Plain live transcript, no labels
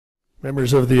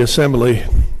Members of the Assembly,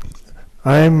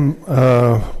 I'm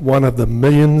one of the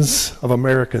millions of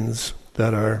Americans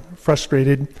that are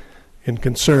frustrated and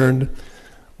concerned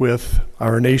with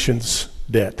our nation's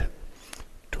debt.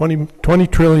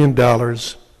 $20 trillion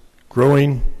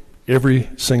growing every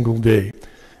single day.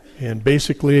 And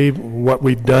basically what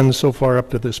we've done so far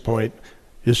up to this point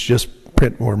is just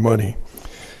print more money.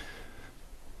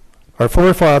 Our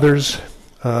forefathers,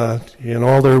 in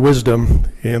all their wisdom,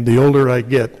 and the older I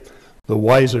get, the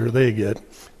wiser they get.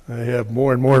 I have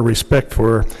more and more respect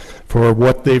for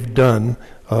what they've done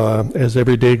as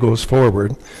every day goes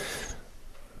forward.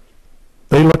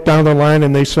 They looked down the line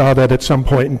and they saw that at some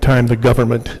point in time the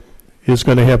government is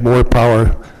going to have more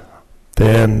power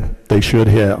than they should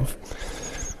have.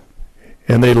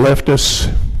 And they left us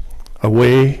a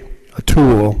way, a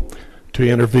tool to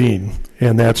intervene,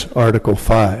 and that's Article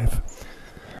 5.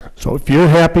 So if you're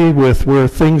happy with where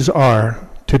things are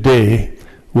today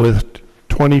with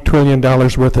 $20 trillion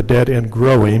worth of debt and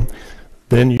growing,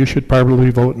 then you should probably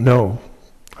vote no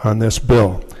on this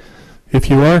bill. If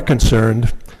you are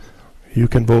concerned, you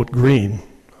can vote green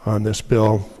on this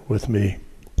bill with me.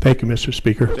 Thank you, Mr.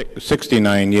 Speaker.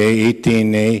 69 yea, 18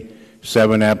 nay,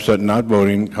 7 absent, not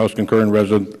voting. House concurrent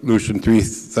resolution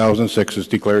 3006 is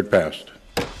declared passed.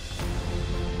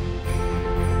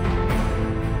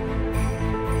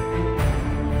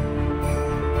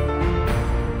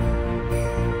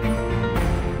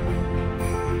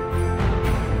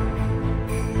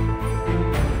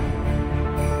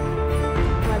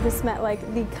 I've just met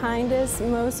like the kindest,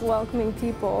 most welcoming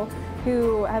people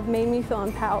who have made me feel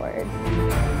empowered.